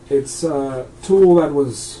 It's a tool that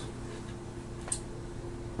was...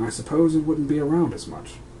 I suppose it wouldn't be around as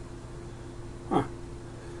much. Huh.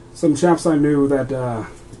 Some chaps I knew that,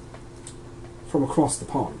 from across the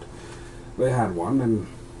pond, they had one, and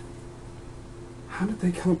how did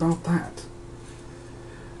they come about that?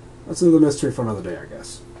 That's another mystery for another day, I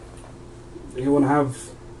guess. You have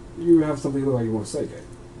something like you want to say, Gabe?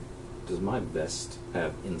 Does my vest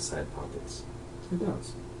have inside pockets? It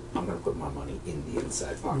does. I'm going to put my money in the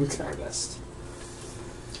inside pockets of my vest.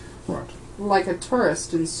 Right. Like a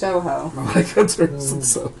tourist in Soho. Like a tourist,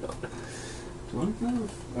 so. Do you want to know?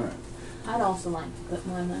 All right. I'd also like to put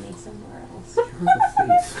my money somewhere else.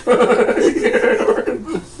 You're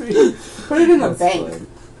the thief. Put it in the That's bank. fine.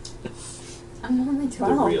 I'm only The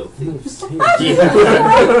 12. real thieves.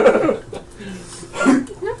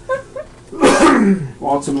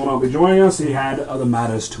 Watson will not be joining us. He had other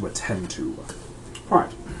matters to attend to. All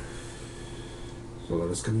right. So let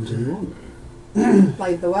us continue on then.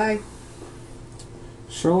 Light the way.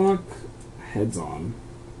 Sherlock heads on.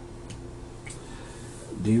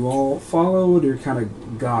 Do you all follow, or do you kind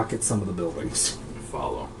of gawk at some of the buildings?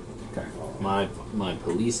 Follow. Okay. My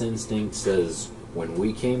police instinct says when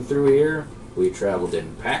we came through here, we traveled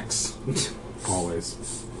in packs. Always.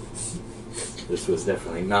 This was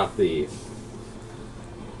definitely not the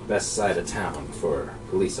best side of town for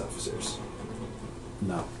police officers.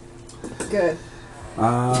 No. Good.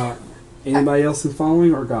 Anybody else is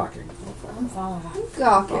following or gawking? I'm following.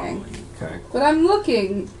 Gawking. Okay. But I'm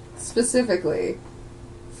looking specifically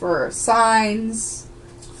for signs,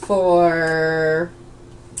 for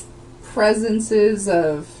presences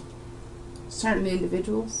of certain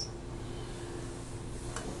individuals.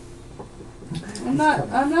 I'm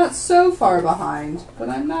not so far behind, but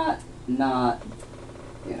I'm not,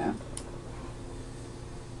 you know.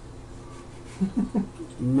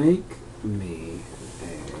 Make me a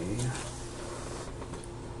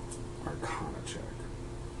Arcana check.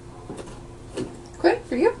 Quick,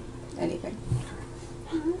 for you? Anything.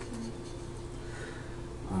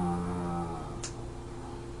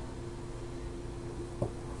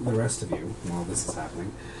 The rest of you, while this is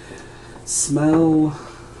happening, smell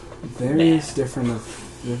various different.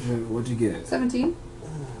 What'd you get? 17?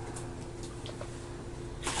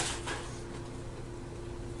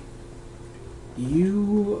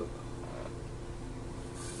 You,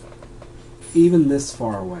 even this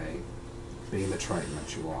far away, being the Triton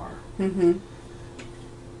that you are, Mm-hmm.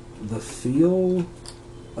 the feel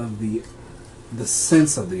of the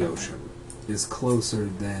sense of the ocean is closer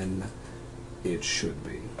than it should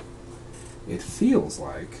be. It feels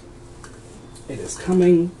like it is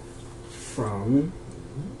coming from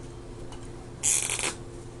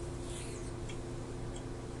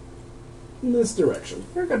this direction.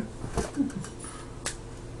 You're good.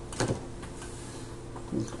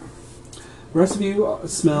 The rest of you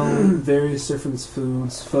smell various different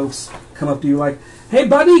foods. Folks come up to you like, "Hey,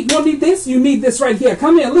 buddy, you don't need this? You need this right here.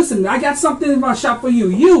 Come here. Listen, I got something in my shop for you.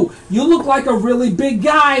 You look like a really big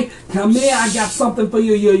guy. Come here. I got something for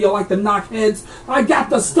you. You like to knock heads. I got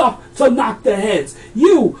the stuff to knock the heads.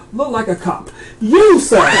 You look like a cop. You,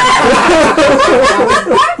 sir."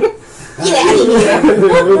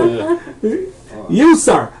 You,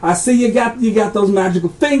 sir, I see you got those magical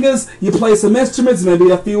fingers. You play some instruments, maybe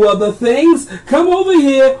a few other things. Come over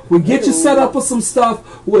here. We'll get you set up with some stuff.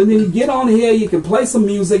 When you get on here, you can play some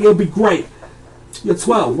music. It'll be great. You're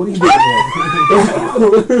 12. What are you doing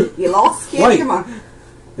here? You lost, kid? Wait. Come on.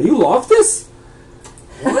 You lost this?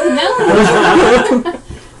 No.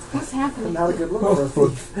 What's happening? Not a good look for a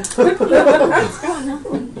thief. What's going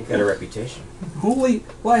on? You got a reputation. Holy!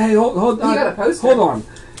 Wait, hey, hold You got a poster. Hold on.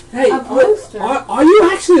 Hey, A poster. are you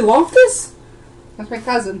actually Loftus? That's my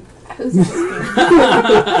cousin. Who's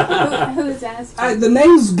asking? Who's asking? The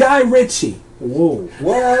name's Guy Ritchie. Whoa.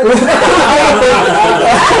 What?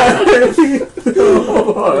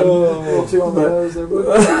 Oh, two on the nose there,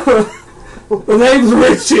 buddy. The name's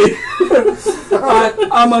Richie.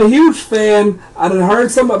 I'm a huge fan. I've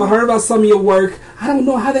heard about some of your work. I don't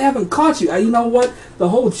know how they haven't caught you. You know what? The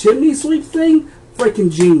whole chimney sweep thing,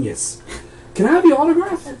 freaking genius. Can I have your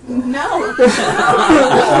autograph? No.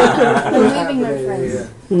 I'm leaving my friends.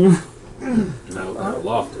 Now,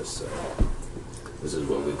 Loftus, this is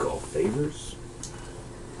what we call favors.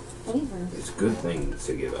 Favors. It's a good thing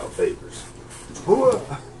to give out favors. Wait.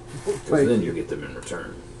 Because then you get them in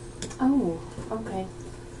return. Oh, okay.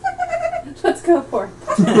 Let's go for it.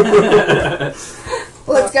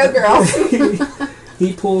 Let's go, girls.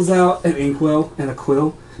 He pulls out an inkwell and a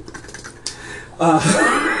quill.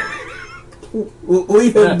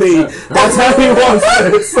 Leave him be. That's how he wants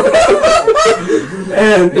this.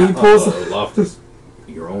 And he pulls. Loftus,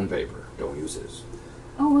 your own paper. Don't use his.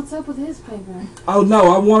 Oh, what's up with his paper? Oh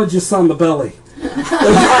no, I wanted just on the belly. He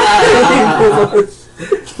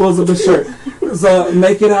pulls up his shirt. So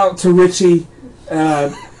make it out to Richie.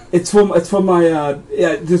 It's from my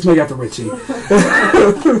just make it out to Richie. Oh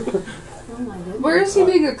my goodness. Where is he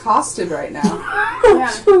being accosted right now?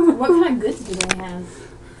 Yeah. What kind of goods do they have?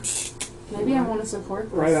 Maybe I want to support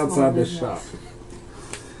this Right small outside this business. shop.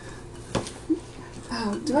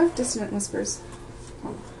 Oh, do I have dissonant whispers?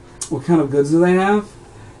 What kind of goods do they have?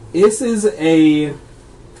 This is a.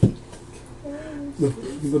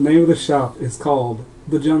 The name of the shop is called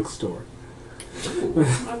The Junk Store.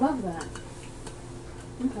 I love that.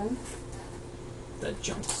 Okay. The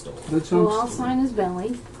junk store. The Junk Well, I'll Store. sign his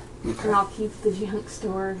belly, Okay. and I'll keep the junk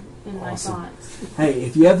store in my Awesome. thoughts. Hey,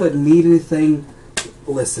 if you ever need anything,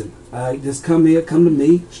 listen. Just come to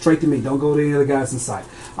me, straight to me. Don't go to any of the guys inside.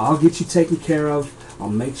 I'll get you taken care of. I'll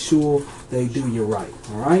make sure they do you right.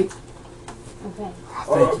 All right? Okay.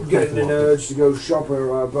 I'm getting an urge to go shopping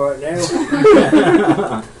right about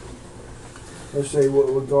now. Let's see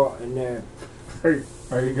what we got in there.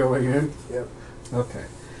 Are you going in? Yep. Okay.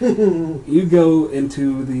 You go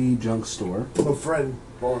into the junk store. My friend,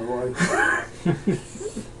 by the way.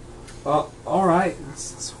 All right.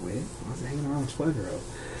 That's weird. I was hanging around with Swagger.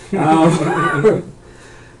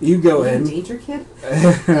 You go in. Danger kid?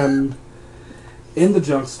 And in the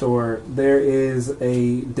junk store, there is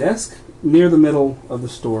a desk near the middle of the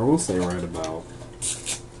store. We'll say right about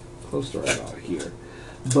close to right about here.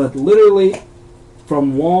 But literally,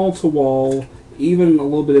 from wall to wall, even a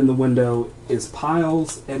little bit in the window, is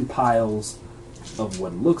piles and piles of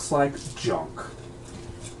what looks like junk.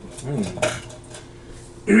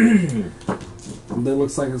 It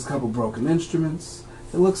looks like there's a couple broken instruments.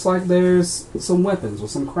 It looks like there's some weapons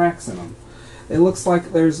with some cracks in them. It looks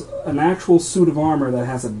like there's an actual suit of armor that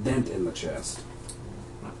has a dent in the chest.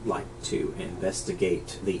 I'd like to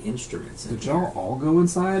investigate the instruments. in Did here. y'all all go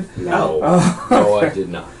inside? No. No, I did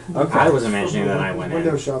not. Okay. I was imagining that I went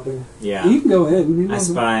Window in. shopping. Yeah. You can go ahead. I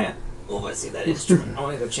spy. Oh, let's see that instrument. I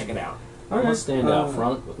want to go check it out. I'm gonna stand out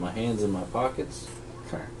front with my hands in my pockets,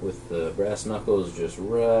 Okay. with the brass knuckles just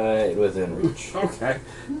right within reach. Okay.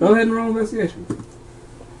 Go ahead and roll investigation.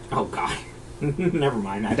 Oh God. Never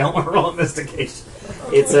mind. I don't want to roll investigation.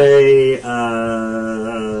 It's a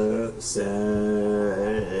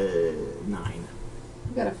 9.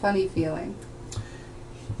 I've got a funny feeling.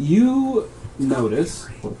 You notice.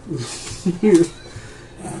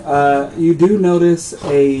 You do notice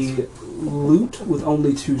a lute with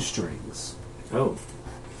only 2 strings. Oh,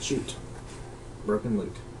 shoot! Broken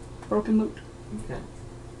loot. Broken lute. Okay.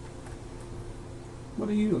 What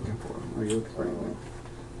are you looking for? Are you looking for anything?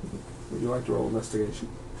 Would you like to roll investigation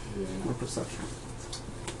or perception?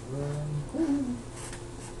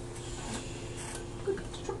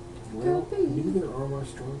 Well, neither are my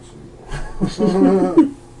strong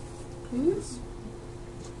suit. Who's?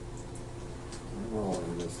 Roll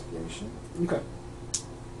investigation. Okay.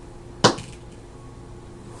 7.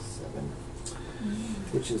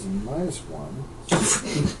 Which is a -1.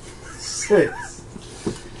 6.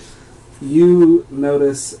 You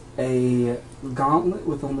notice a gauntlet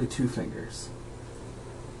with only 2 fingers.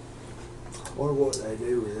 Wonder what they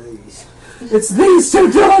do with these. It's these 2,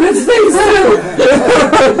 Dylan! It's these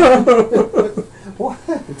 2! What?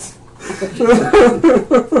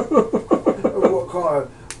 What kind of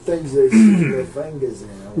things they stick their fingers in,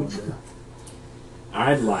 I wonder.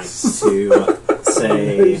 I'd like to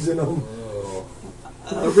say, Using them.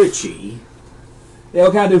 Richie, Yeah,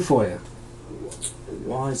 what can I do for you?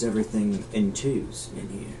 why is everything in 2s in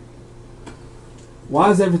here? Why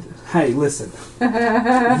is everything... Hey, listen.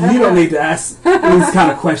 You don't need to ask these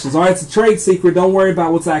kind of questions. All right, it's a trade secret. Don't worry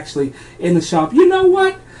about what's actually in the shop. You know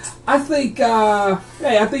what? I think, I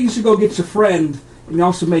think you should go get your friend, and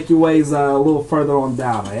y'all should make your ways a little further on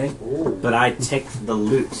down, eh? But I take the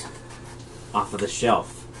loot off of the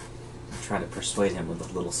shelf and try to persuade him with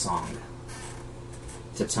a little song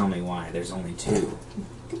to tell me why there's only 2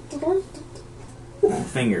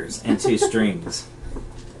 fingers and 2 strings.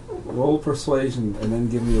 Roll persuasion, and then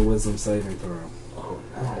give me a wisdom saving throw.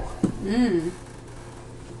 Mmm.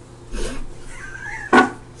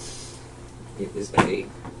 It is a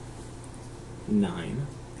 9.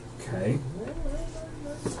 Okay.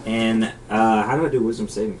 And how do I do wisdom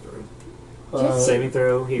saving throw? Saving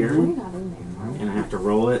throw here, We're not in there. and I have to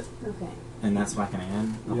roll it. Okay. And that's why I can add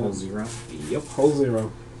a whole 0? Yep, whole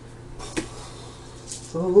 0.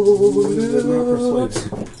 Oh, Not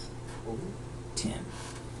persuaded. 10.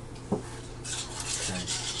 Okay.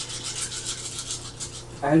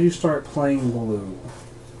 As you start playing the lute,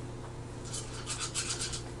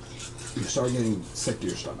 you start getting sick to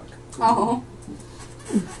your stomach. Oh.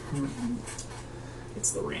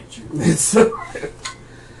 It's the ranch.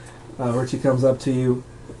 Richie comes up to you,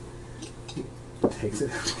 takes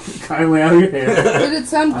it kindly out of your hand. Did it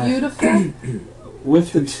sound beautiful?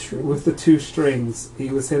 With the 2 strings, he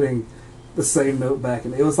was hitting the same note back,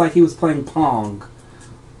 and it was like he was playing Pong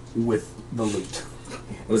with the lute.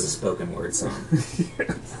 It was a spoken word song.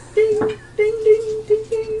 Ding, ding, ding, ding,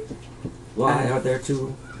 ding. Why are there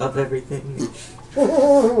 2 of everything?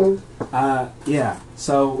 Yeah.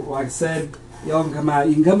 So, like I said, y'all can come out.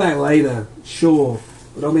 You can come back later, sure,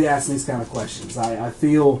 but don't be asking these kind of questions. I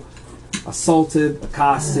feel assaulted,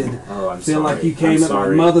 accosted. Oh, I'm Feel sorry. like you came I'm at my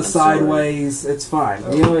sorry. mother I'm sorry. sideways. It's fine.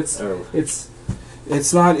 You know, it's Oh.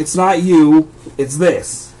 it's not you. It's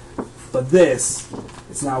this. But this,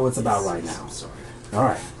 it's not what it's about right now. I'm sorry. All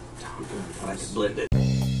right. I just blended.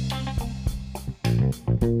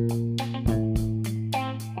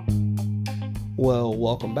 Well,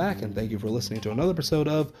 welcome back, and thank you for listening to another episode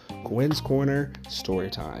of Gwen's Corner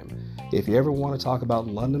Storytime. If you ever want to talk about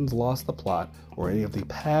London's Lost the Plot, or any of the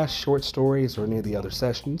past short stories, or any of the other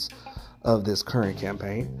sessions of this current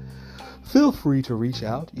campaign, feel free to reach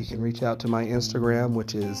out. You can reach out to my Instagram,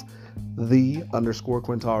 which is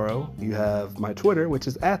 _Quintaro. You have my Twitter, which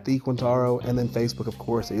is @TheQuintaro, and then Facebook, of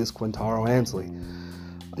course, is Quintaro Ansley.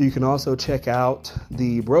 You can also check out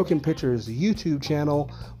the Broken Pictures YouTube channel,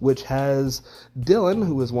 which has Dylan,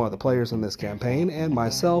 who is one of the players in this campaign, and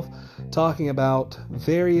myself talking about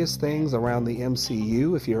various things around the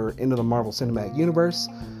MCU. If you're into the Marvel Cinematic Universe,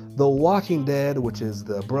 The Walking Dead, which is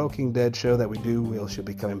the Broken Dead show that we do, should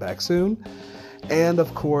be coming back soon. And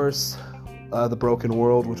of course, The Broken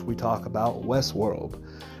World, which we talk about, Westworld.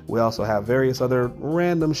 We also have various other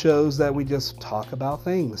random shows that we just talk about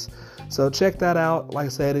things. So check that out. Like I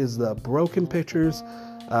said, it is the Broken Pictures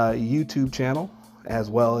YouTube channel. As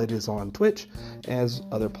well, it is on Twitch as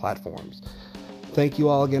other platforms. Thank you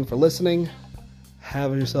all again for listening.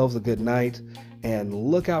 Have yourselves a good night. And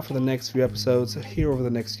look out for the next few episodes here over the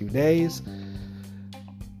next few days.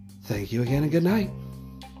 Thank you again and good night.